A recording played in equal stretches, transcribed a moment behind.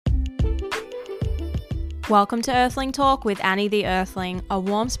Welcome to Earthling Talk with Annie the Earthling, a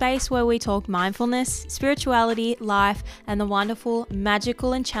warm space where we talk mindfulness, spirituality, life, and the wonderful,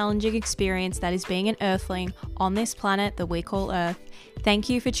 magical, and challenging experience that is being an Earthling on this planet that we call Earth. Thank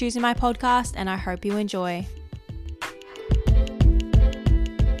you for choosing my podcast, and I hope you enjoy.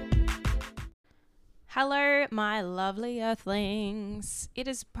 Hello, my lovely Earthlings. It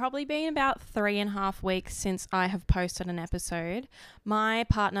has probably been about 3.5 weeks since I have posted an episode. My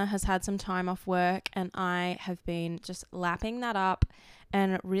partner has had some time off work and I have been just lapping that up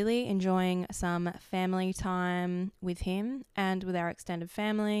and really enjoying some family time with him and with our extended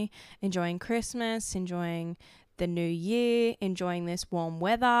family, enjoying Christmas, enjoying the new year, enjoying this warm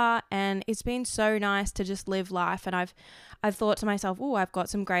weather, and it's been so nice to just live life. And I've thought to myself, oh, I've got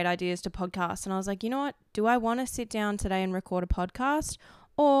some great ideas to podcast. And I was like, you know what? Do I want to sit down today and record a podcast,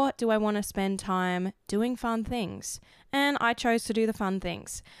 or do I want to spend time doing fun things? And I chose to do the fun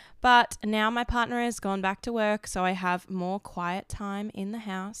things. But now my partner has gone back to work, so I have more quiet time in the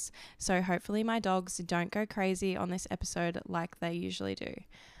house. So hopefully my dogs don't go crazy on this episode like they usually do.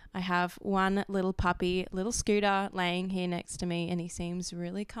 I have one little puppy, little Scooter, laying here next to me, and he seems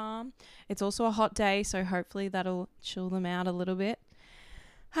really calm. It's also a hot day, so hopefully that'll chill them out a little bit.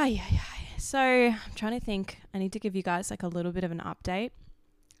 So I'm trying to think. I need to give you guys like a little bit of an update.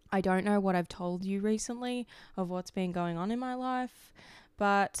 I don't know what I've told you recently of what's been going on in my life,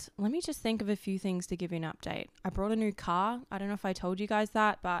 but let me just think of a few things to give you an update. I brought a new car. I don't know if I told you guys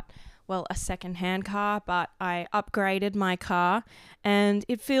that, but a second-hand car, but I upgraded my car and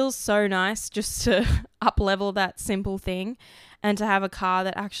it feels so nice just to up-level that simple thing and to have a car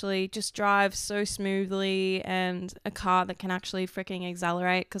that actually just drives so smoothly and a car that can actually freaking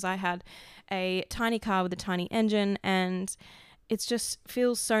accelerate, because I had a tiny car with a tiny engine and it just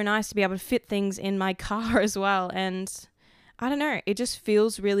feels so nice to be able to fit things in my car as well. And I don't know, it just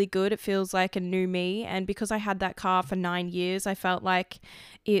feels really good. It feels like a new me. And because I had that car for 9 years, I felt like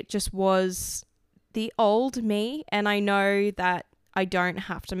it just was the old me. And I know that I don't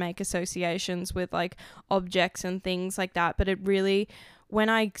have to make associations with like objects and things like that. But it really, when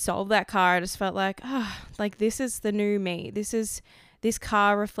I sold that car, I just felt like, like this is the new me. This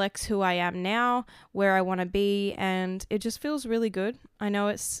car reflects who I am now, where I want to be, and it just feels really good. I know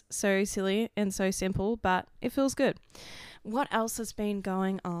it's so silly and so simple, but it feels good. What else has been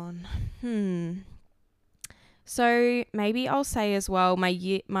going on? So maybe I'll say as well,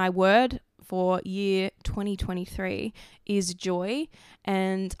 my word for year 2023 is joy,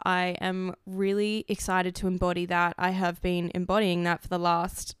 and I am really excited to embody that. I have been embodying that for the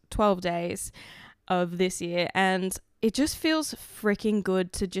last 12 days of this year, and it just feels freaking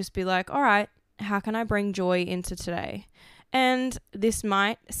good to just be like, all right, how can I bring joy into today? And this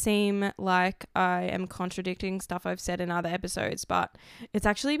might seem like I am contradicting stuff I've said in other episodes, but it's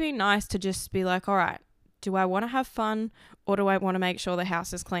actually been nice to just be like, all right, do I want to have fun, or do I want to make sure the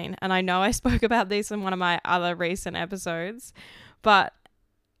house is clean? And I know I spoke about this in one of my other recent episodes, but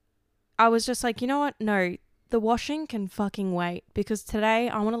I was just like, you know what? No, the washing can fucking wait, because today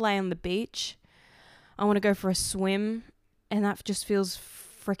I want to lay on the beach. I want to go for a swim, and that just feels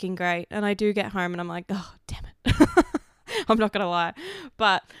freaking great. And I do get home and I'm like, oh, damn it. I'm not going to lie.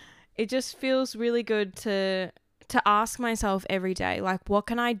 But it just feels really good to ask myself every day, like, what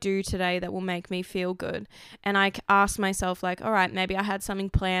can I do today that will make me feel good? And I ask myself, like, all right, maybe I had something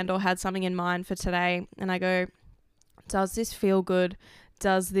planned or had something in mind for today. And I go, does this feel good?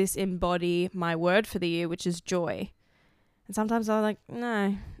 Does this embody my word for the year, which is joy? And sometimes I'm like,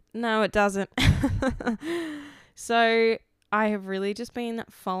 no, it doesn't. So I have really just been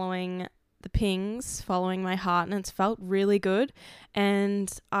following the pings, following my heart, and it's felt really good.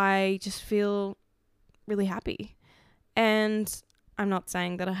 And I just feel really happy. And I'm not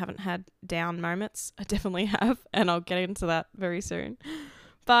saying that I haven't had down moments. I definitely have, and I'll get into that very soon.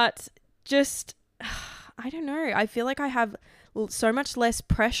 But just, I don't know. I feel like I have so much less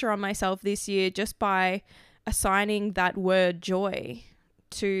pressure on myself this year just by assigning that word joy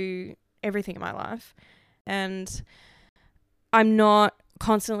to everything in my life. And I'm not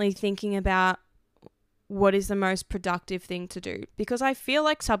constantly thinking about what is the most productive thing to do, because I feel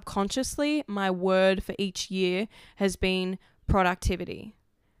like subconsciously my word for each year has been productivity.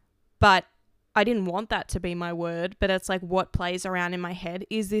 But I didn't want that to be my word, but it's like what plays around in my head.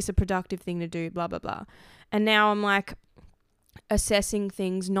 Is this a productive thing to do? Blah, blah, blah. And now I'm like assessing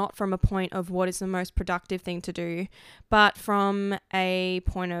things not from a point of what is the most productive thing to do, but from a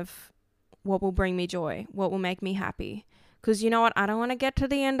point of what will bring me joy, what will make me happy. Because you know what? I don't want to get to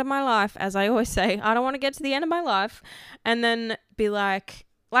the end of my life, as I always say. I don't want to get to the end of my life and then be like,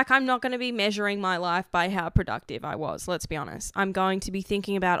 Like, I'm not going to be measuring my life by how productive I was, let's be honest. I'm going to be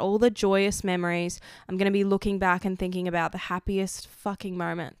thinking about all the joyous memories. I'm going to be looking back and thinking about the happiest fucking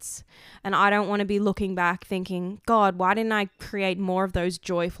moments. And I don't want to be looking back thinking, God, why didn't I create more of those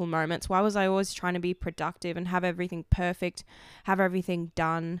joyful moments? Why was I always trying to be productive and have everything perfect, have everything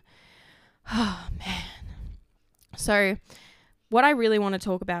done? Oh, man. So what I really want to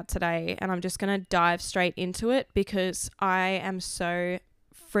talk about today, and I'm just going to dive straight into it because I am so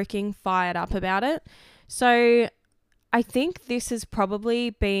freaking fired up about it. So I think this has probably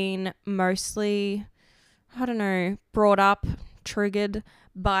been mostly, I don't know, brought up, triggered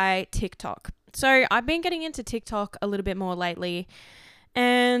by TikTok. So I've been getting into TikTok a little bit more lately,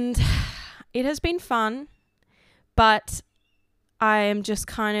 and it has been fun, but I am just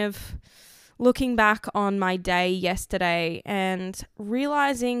kind of looking back on my day yesterday and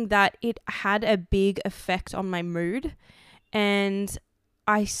realizing that it had a big effect on my mood, and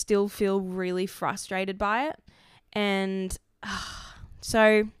I still feel really frustrated by it. And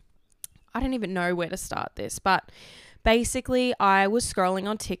so I don't even know where to start this, but basically I was scrolling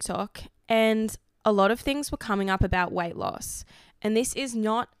on TikTok and a lot of things were coming up about weight loss. And this is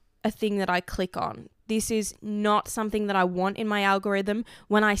not a thing that I click on. This is not something that I want in my algorithm.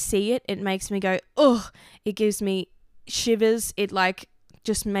 When I see it, it makes me go, ugh. It gives me shivers. It like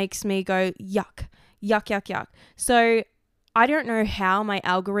just makes me go, yuck, yuck, yuck, yuck. So I don't know how my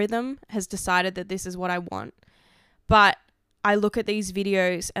algorithm has decided that this is what I want, but I look at these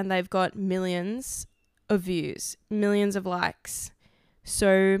videos and they've got millions of views, millions of likes,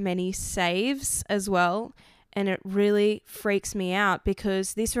 so many saves as well. And it really freaks me out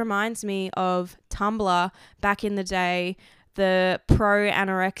because this reminds me of Tumblr back in the day, the pro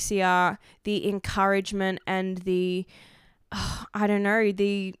anorexia, the encouragement and the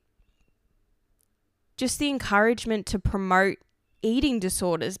encouragement to promote eating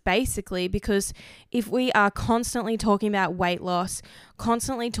disorders, basically, because if we are constantly talking about weight loss,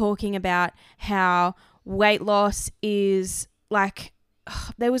 constantly talking about how weight loss is like,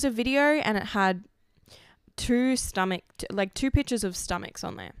 there was a video and it had two pictures of stomachs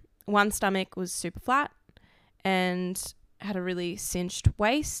on there. One stomach was super flat and had a really cinched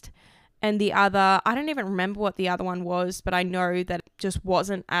waist, and the other, I don't even remember what the other one was, but I know that it just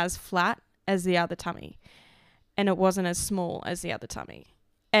wasn't as flat as the other tummy, and it wasn't as small as the other tummy.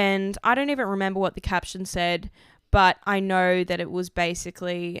 And I don't even remember what the caption said, but I know that it was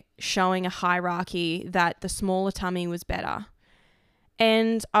basically showing a hierarchy that the smaller tummy was better.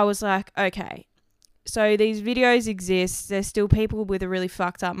 And I was like, okay, so these videos exist. There's still people with a really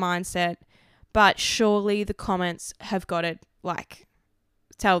fucked up mindset, but surely the comments have got it like,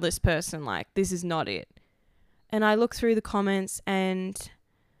 tell this person like, this is not it. And I look through the comments and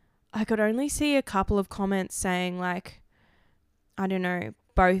I could only see a couple of comments saying like, I don't know,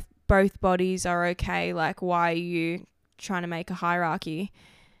 both bodies are okay. Like, why are you trying to make a hierarchy?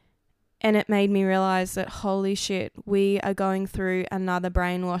 And it made me realize that, holy shit, we are going through another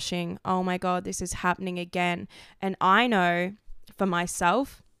brainwashing. Oh my God, this is happening again. And I know for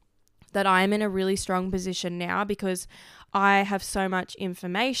myself that I am in a really strong position now because I have so much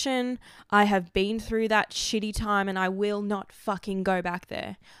information. I have been through that shitty time and I will not fucking go back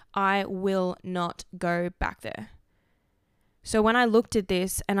there. I will not go back there. So when I looked at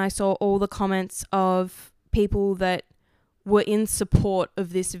this and I saw all the comments of people that were in support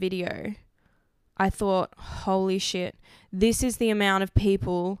of this video, I thought, holy shit, this is the amount of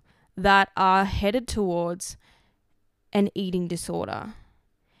people that are headed towards an eating disorder,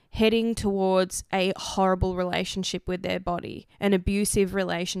 heading towards a horrible relationship with their body, an abusive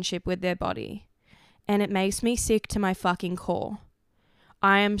relationship with their body. And it makes me sick to my fucking core.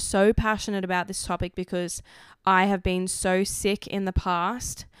 I am so passionate about this topic because I have been so sick in the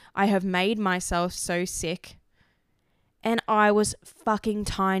past. I have made myself so sick. And I was fucking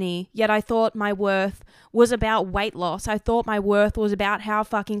tiny, yet I thought my worth was about weight loss. I thought my worth was about how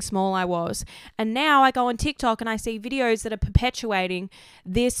fucking small I was. And now I go on TikTok and I see videos that are perpetuating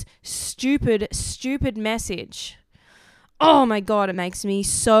this stupid message. Oh my God, it makes me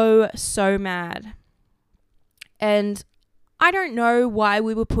so mad. And I don't know why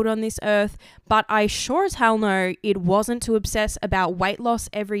we were put on this earth, but I sure as hell know it wasn't to obsess about weight loss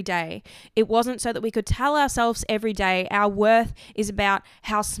every day. It wasn't so that we could tell ourselves every day our worth is about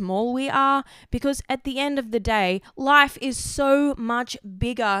how small we are, because at the end of the day, life is so much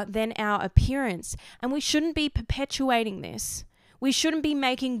bigger than our appearance, and we shouldn't be perpetuating this. We shouldn't be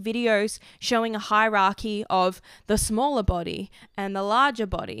making videos showing a hierarchy of the smaller body and the larger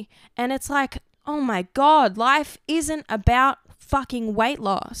body. And it's like, oh my God, life isn't about fucking weight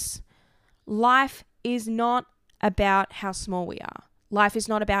loss. Life is not about how small we are. Life is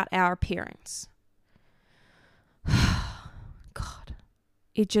not about our appearance. God,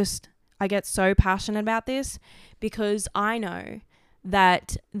 I get so passionate about this because I know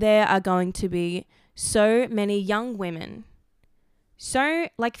that there are going to be so many young women. So,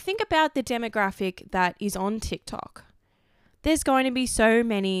 think about the demographic that is on TikTok. There's going to be so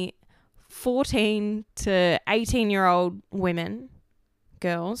many 14 to 18-year-old women,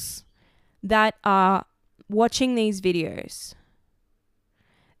 girls, that are watching these videos,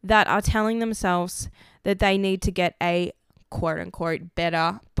 that are telling themselves that they need to get a quote-unquote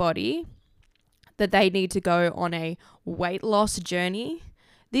better body, that they need to go on a weight loss journey.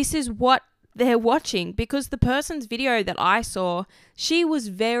 This is what they're watching, because the person's video that I saw, she was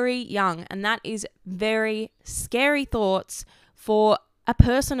very young, and that is very scary thoughts for a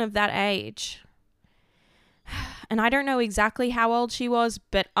person of that age. And I don't know exactly how old she was,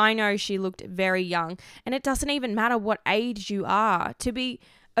 but I know she looked very young. And it doesn't even matter what age you are, to be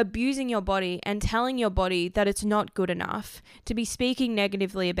abusing your body and telling your body that it's not good enough, to be speaking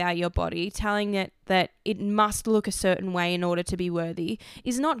negatively about your body, telling it that it must look a certain way in order to be worthy,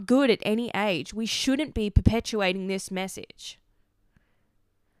 is not good at any age. We shouldn't be perpetuating this message.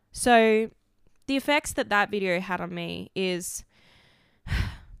 So the effects that video had on me is,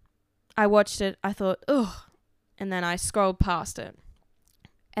 I watched it, I thought, ugh, and then I scrolled past it.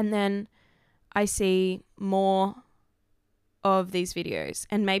 And then I see more of these videos.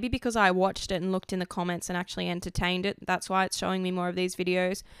 And maybe because I watched it and looked in the comments and actually entertained it, that's why it's showing me more of these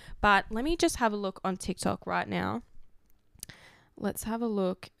videos. But let me just have a look on TikTok right now. Let's have a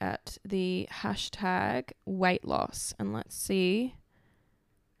look at the hashtag weight loss and let's see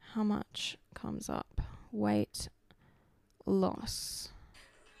how much comes up. Weight loss.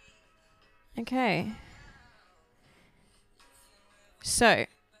 Okay. So,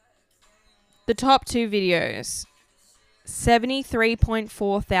 the top two videos,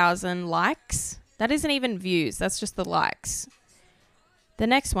 73.4 thousand likes. That isn't even views, that's just the likes. The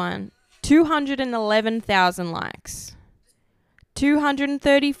next one, 211,000 likes.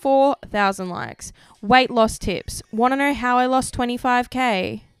 234,000 likes. Weight loss tips. Want to know how I lost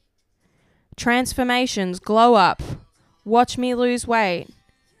 25k? Transformations, glow up. Watch me lose weight.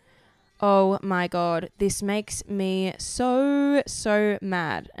 Oh my God, this makes me so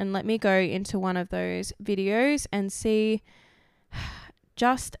mad. And let me go into one of those videos and see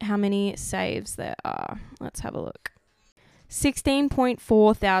just how many saves there are. Let's have a look.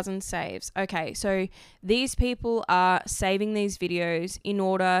 16.4 thousand saves. Okay, so these people are saving these videos in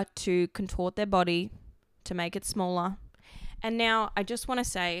order to contort their body to make it smaller. And now I just want to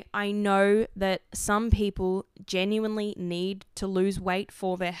say, I know that some people genuinely need to lose weight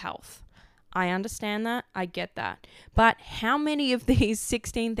for their health. I understand that. I get that. But how many of these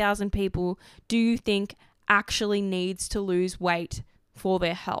 16,000 people do you think actually needs to lose weight for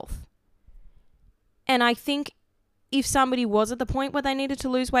their health? And I think if somebody was at the point where they needed to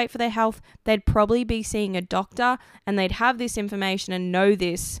lose weight for their health, they'd probably be seeing a doctor and they'd have this information and know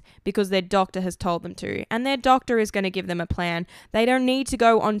this because their doctor has told them to. And their doctor is going to give them a plan. They don't need to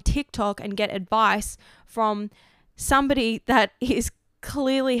go on TikTok and get advice from somebody that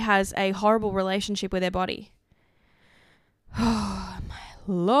clearly has a horrible relationship with their body. Oh, my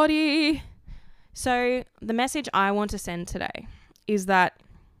lordy. So the message I want to send today is that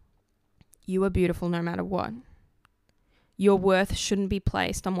you are beautiful no matter what. Your worth shouldn't be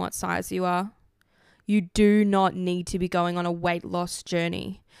placed on what size you are. You do not need to be going on a weight loss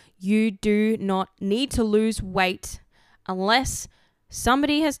journey. You do not need to lose weight unless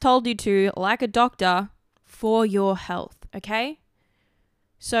somebody has told you to, like a doctor, for your health, okay?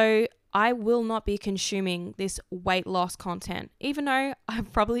 So I will not be consuming this weight loss content, even though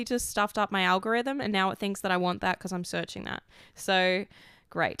I've probably just stuffed up my algorithm and now it thinks that I want that because I'm searching that. So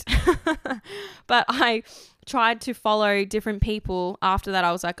great. But I tried to follow different people. After that,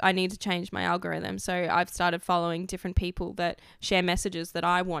 I was like, I need to change my algorithm. So I've started following different people that share messages that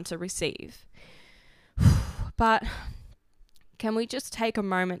I want to receive. But can we just take a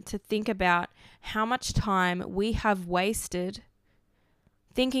moment to think about how much time we have wasted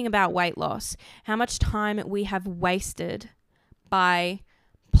thinking about weight loss, how much time we have wasted by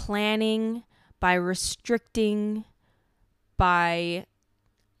planning, by restricting, by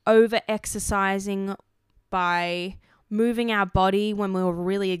over-exercising, by moving our body when we're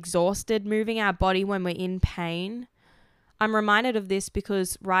really exhausted, moving our body when we're in pain. I'm reminded of this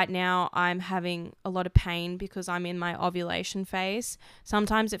because right now I'm having a lot of pain because I'm in my ovulation phase.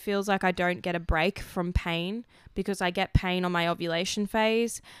 Sometimes it feels like I don't get a break from pain because I get pain on my ovulation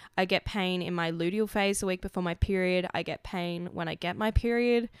phase. I get pain in my luteal phase the week before my period. I get pain when I get my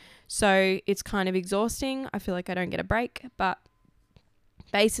period. So it's kind of exhausting. I feel like I don't get a break, but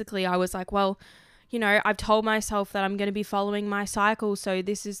basically I was like, well, you know, I've told myself that I'm going to be following my cycle. So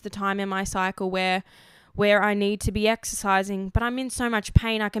this is the time in my cycle where I need to be exercising, but I'm in so much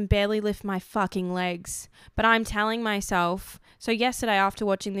pain I can barely lift my fucking legs. But I'm telling myself, so yesterday after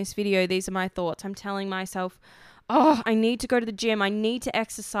watching this video, these are my thoughts. I'm telling myself, oh, I need to go to the gym. I need to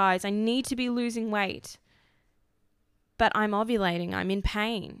exercise. I need to be losing weight. But I'm ovulating. I'm in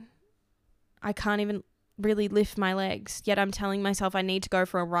pain. I can't even really lift my legs. Yet I'm telling myself I need to go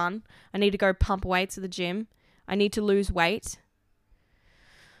for a run. I need to go pump weights at the gym. I need to lose weight.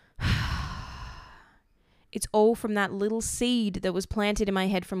 It's all from that little seed that was planted in my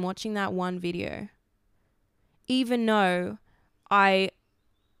head from watching that one video. Even though I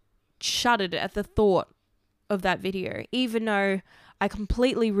shuddered at the thought of that video, even though I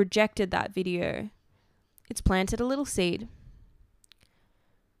completely rejected that video, it's planted a little seed.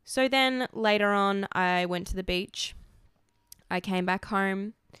 So then later on, I went to the beach. I came back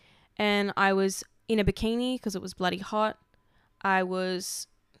home and I was in a bikini because it was bloody hot. I was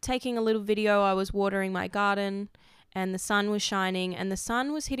taking a little video. I was watering my garden and the sun was shining and the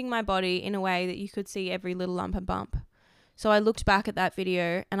sun was hitting my body in a way that you could see every little lump and bump. So I looked back at that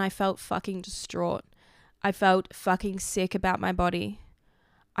video and I felt fucking distraught. I felt fucking sick about my body.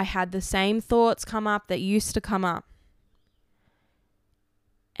 I had the same thoughts come up that used to come up.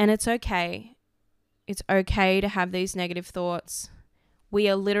 And it's okay. It's okay to have these negative thoughts. We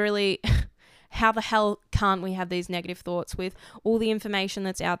are literally... How the hell can't we have these negative thoughts with all the information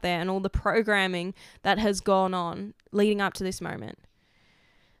that's out there and all the programming that has gone on leading up to this moment?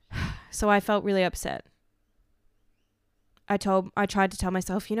 So I felt really upset. I tried to tell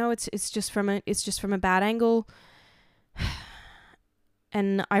myself, you know, it's just from a bad angle.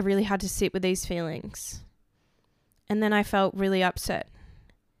 And I really had to sit with these feelings. And then I felt really upset.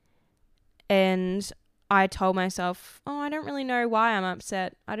 And I told myself, oh, I don't really know why I'm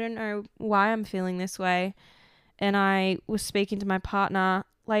upset. I don't know why I'm feeling this way. And I was speaking to my partner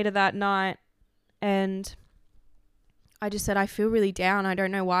later that night and I just said, I feel really down. I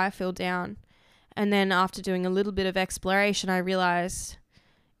don't know why I feel down. And then after doing a little bit of exploration, I realized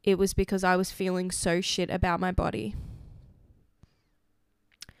it was because I was feeling so shit about my body.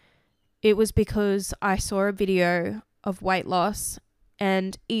 It was because I saw a video of weight loss,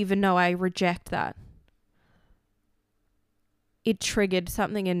 and even though I reject that, it triggered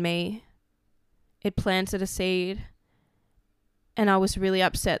something in me. It planted a seed. And I was really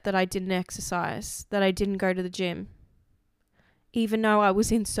upset that I didn't exercise, that I didn't go to the gym, even though I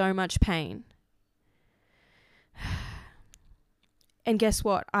was in so much pain. And guess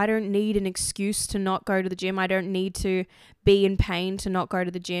what? I don't need an excuse to not go to the gym. I don't need to be in pain to not go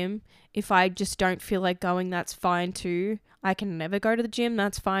to the gym. If I just don't feel like going, that's fine too. I can never go to the gym.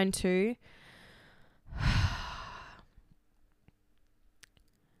 That's fine too.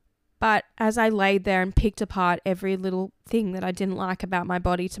 But as I laid there and picked apart every little thing that I didn't like about my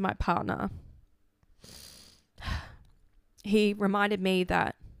body to my partner, he reminded me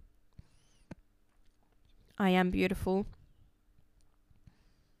that I am beautiful.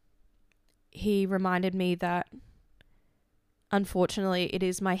 He reminded me that, unfortunately, it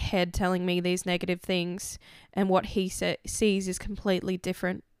is my head telling me these negative things, and what he sees is completely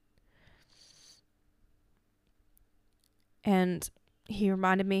different. And he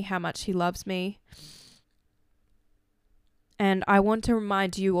reminded me how much he loves me. And I want to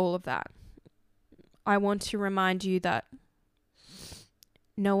remind you all of that. I want to remind you that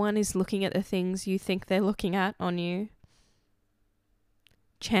no one is looking at the things you think they're looking at on you.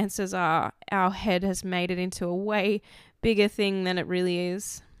 Chances are our head has made it into a way bigger thing than it really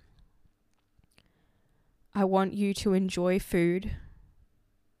is. I want you to enjoy food.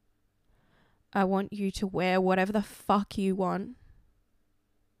 I want you to wear whatever the fuck you want.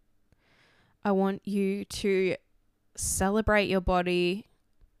 I want you to celebrate your body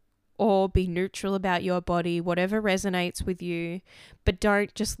or be neutral about your body, whatever resonates with you. But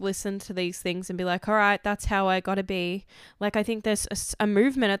don't just listen to these things and be like, all right, that's how I got to be. Like, I think there's a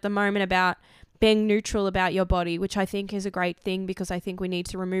movement at the moment about being neutral about your body, which I think is a great thing, because I think we need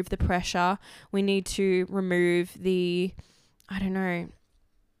to remove the pressure. We need to remove the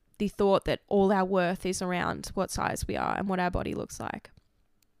thought that all our worth is around what size we are and what our body looks like.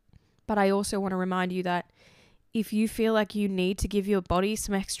 But I also want to remind you that if you feel like you need to give your body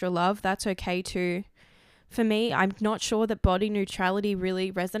some extra love, that's okay too. For me, I'm not sure that body neutrality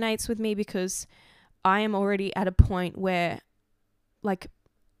really resonates with me, because I am already at a point where, like,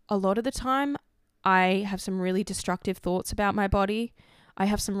 a lot of the time I have some really destructive thoughts about my body. I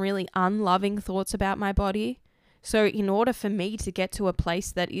have some really unloving thoughts about my body. So in order for me to get to a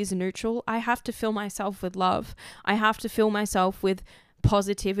place that is neutral, I have to fill myself with love. I have to fill myself with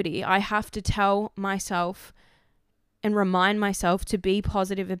positivity. I have to tell myself and remind myself to be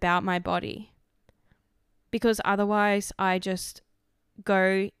positive about my body, because otherwise I just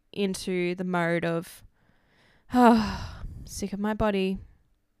go into the mode of, sick of my body.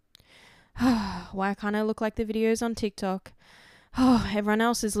 Why can't I look like the videos on TikTok? Everyone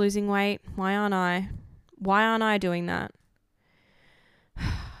else is losing weight. Why aren't I? Why aren't I doing that?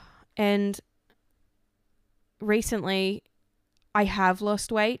 And recently I have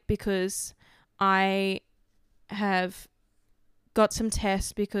lost weight because I have got some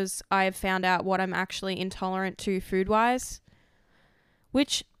tests, because I have found out what I'm actually intolerant to food-wise,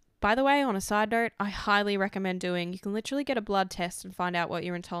 which, by the way, on a side note, I highly recommend doing. You can literally get a blood test and find out what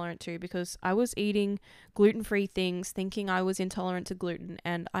you're intolerant to, because I was eating gluten-free things thinking I was intolerant to gluten,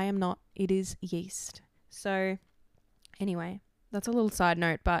 and I am not. It is yeast. So anyway, that's a little side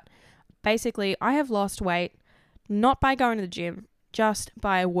note, but basically I have lost weight not by going to the gym, just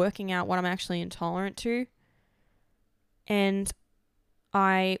by working out what I'm actually intolerant to. And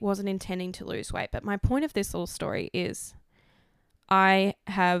I wasn't intending to lose weight. But my point of this little story is I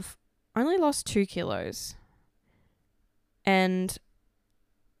have only lost 2 kilos. And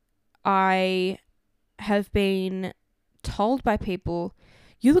I have been told by people,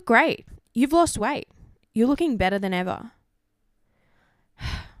 you look great. You've lost weight. You're looking better than ever.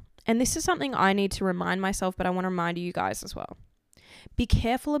 And this is something I need to remind myself, but I want to remind you guys as well. Be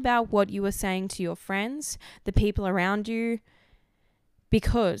careful about what you are saying to your friends, the people around you,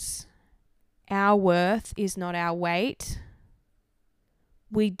 because our worth is not our weight.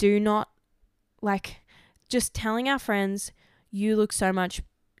 We do not, just telling our friends, you look so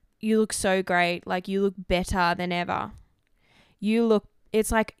great, you look better than ever.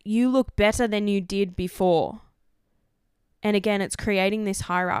 It's like you look better than you did before. And again, it's creating this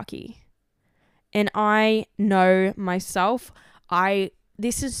hierarchy. And I know myself,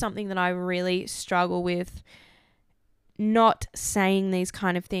 this is something that I really struggle with, not saying these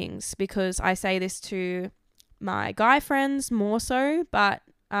kind of things, because I say this to my guy friends more so, but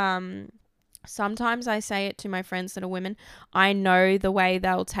sometimes I say it to my friends that are women. I know the way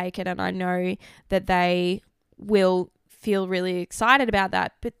they'll take it, and I know that they will feel really excited about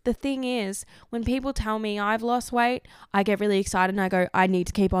that. But the thing is, when people tell me I've lost weight, I get really excited and I go, I need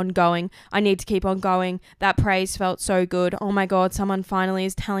to keep on going. I need to keep on going. That praise felt so good. Oh my God, someone finally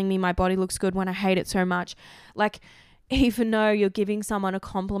is telling me my body looks good when I hate it so much. Even though you're giving someone a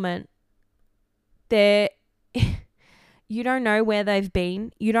compliment, you don't know where they've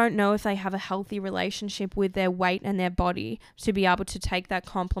been. You don't know if they have a healthy relationship with their weight and their body to be able to take that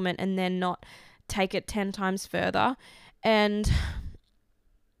compliment and then not take it 10 times further. And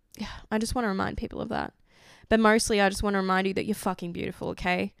yeah, I just want to remind people of that. But mostly I just want to remind you that you're fucking beautiful,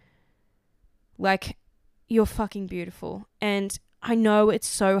 okay? You're fucking beautiful. And I know it's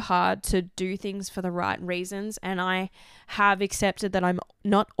so hard to do things for the right reasons, and I have accepted that I'm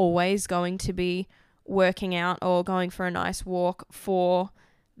not always going to be working out or going for a nice walk for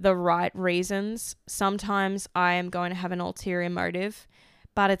the right reasons. Sometimes I am going to have an ulterior motive,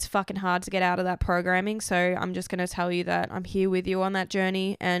 but it's fucking hard to get out of that programming. So I'm just going to tell you that I'm here with you on that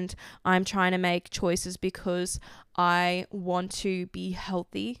journey, and I'm trying to make choices because I want to be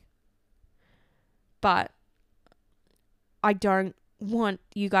healthy. But I don't want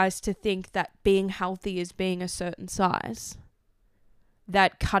you guys to think that being healthy is being a certain size.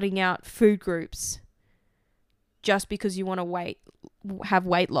 That cutting out food groups just because you want to have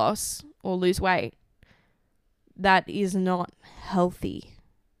weight loss or lose weight, that is not healthy.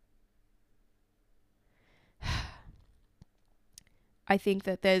 I think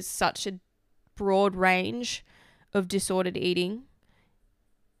that there's such a broad range of disordered eating.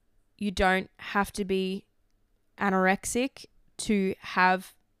 You don't have to be anorexic to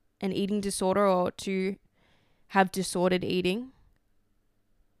have an eating disorder or to have disordered eating.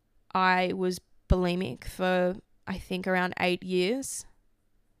 I was bulimic for, I think, around 8 years.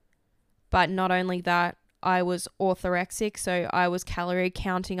 But not only that, I was orthorexic, so I was calorie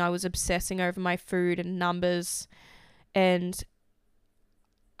counting. I was obsessing over my food and numbers, and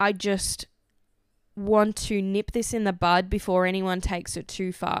I just want to nip this in the bud before anyone takes it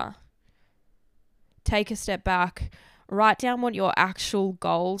too far. Take a step back, write down what your actual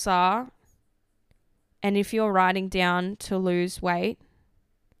goals are, and if you're writing down to lose weight,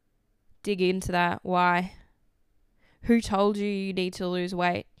 dig into that. Why? Who told you you need to lose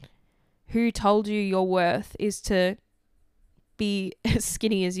weight? Who told you your worth is to be as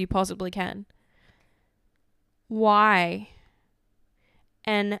skinny as you possibly can? Why?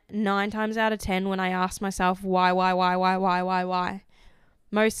 And 9 times out of 10, when I ask myself why,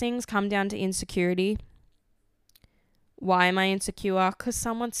 most things come down to insecurity. Why am I insecure? Because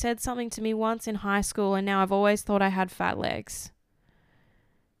someone said something to me once in high school and now I've always thought I had fat legs.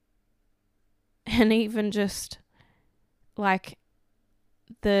 And even just like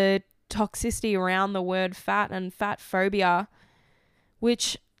the toxicity around the word fat and fat phobia,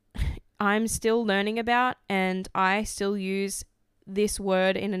 which I'm still learning about, and I still use this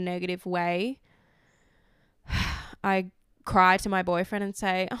word in a negative way. I cry to my boyfriend and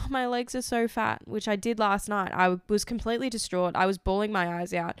say, oh, my legs are so fat, which I did last night. I was completely distraught. I was bawling my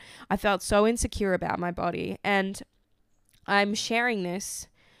eyes out. I felt so insecure about my body. And I'm sharing this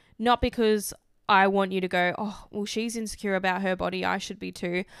not because I want you to go, oh, well, she's insecure about her body, I should be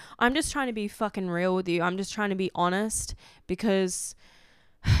too. I'm just trying to be fucking real with you. I'm just trying to be honest, because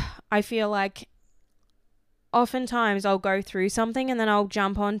I feel like oftentimes I'll go through something and then I'll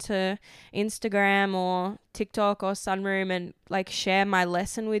jump onto Instagram or TikTok or Sunroom and like share my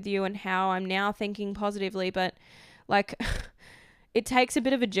lesson with you and how I'm now thinking positively. But like it takes a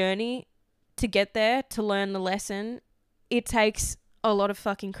bit of a journey to get there, to learn the lesson. It takes a lot of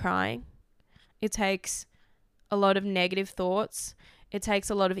fucking crying. It takes a lot of negative thoughts. It takes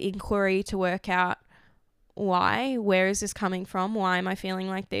a lot of inquiry to work out why, where is this coming from? Why am I feeling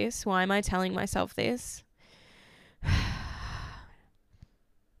like this? Why am I telling myself this?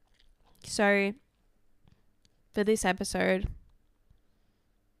 So for this episode,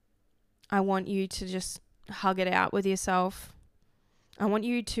 I want you to just hug it out with yourself. I want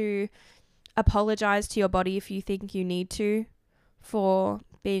you to apologize to your body if you think you need to, for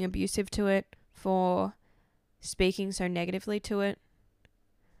being abusive to it, for speaking so negatively to it.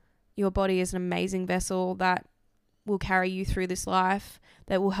 Your body is an amazing vessel that will carry you through this life,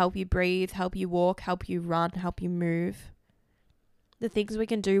 that will help you breathe, help you walk, help you run, help you move. The things we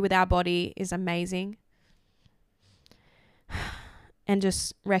can do with our body is amazing. And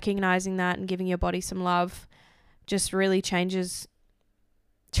just recognizing that and giving your body some love just really changes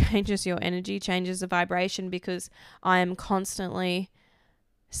your energy, changes the vibration, because I am constantly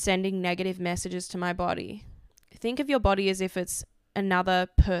sending negative messages to my body. Think of your body as if it's another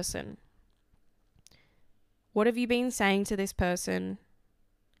person. What have you been saying to this person?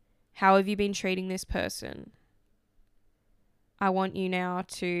 How have you been treating this person? I want you now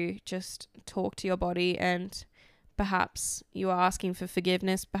to just talk to your body, and perhaps you are asking for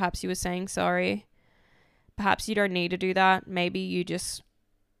forgiveness. Perhaps you were saying sorry. Perhaps you don't need to do that. Maybe you just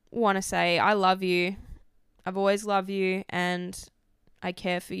want to say, I love you. I've always loved you and I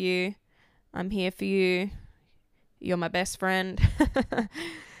care for you. I'm here for you. You're my best friend.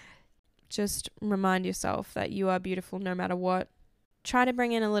 Just remind yourself that you are beautiful no matter what. Try to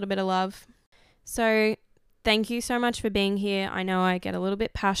bring in a little bit of love. So thank you so much for being here. I know I get a little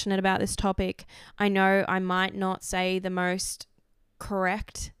bit passionate about this topic. I know I might not say the most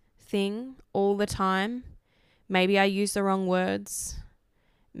correct thing all the time. Maybe I use the wrong words.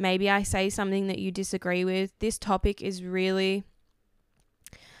 Maybe I say something that you disagree with. This topic is really...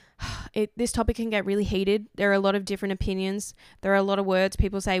 this topic can get really heated. There are a lot of different opinions. There are a lot of words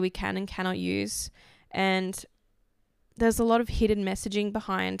people say we can and cannot use. And there's a lot of hidden messaging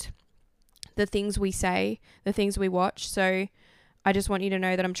behind the things we say, the things we watch. So I just want you to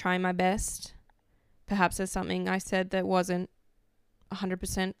know that I'm trying my best. Perhaps there's something I said that wasn't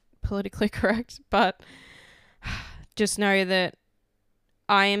 100% politically correct, but just know that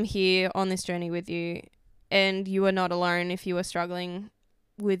I am here on this journey with you, and you are not alone if you are struggling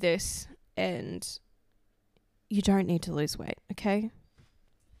with this, and you don't need to lose weight, okay?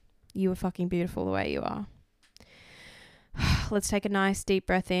 You are fucking beautiful the way you are. Let's take a nice deep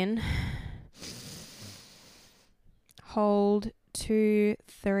breath in. Hold 2,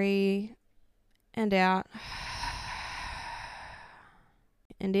 3, and out.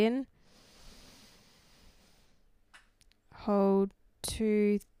 And in. Hold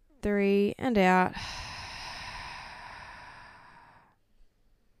 2, 3, and out.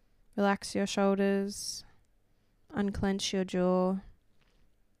 Relax your shoulders. Unclench your jaw.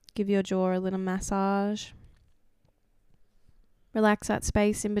 Give your jaw a little massage. Relax that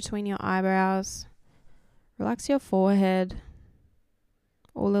space in between your eyebrows. Relax your forehead.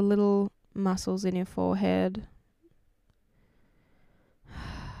 All the little muscles in your forehead.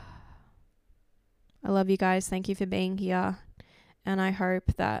 I love you guys. Thank you for being here. And I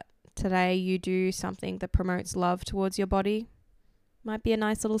hope that today you do something that promotes love towards your body. Might be a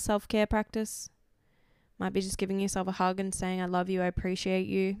nice little self-care practice. Might be just giving yourself a hug and saying, I love you, I appreciate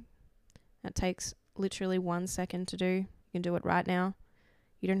you. That takes literally 1 second to do. You can do it right now.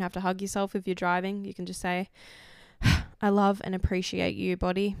 You don't have to hug yourself if you're driving. You can just say, I love and appreciate you,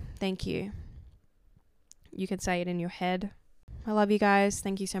 body. Thank you. You can say it in your head. I love you guys.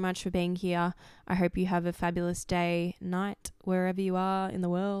 Thank you so much for being here. I hope you have a fabulous day, night, wherever you are in the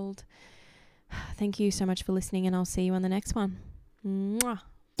world. Thank you so much for listening, and I'll see you on the next one. Mwah.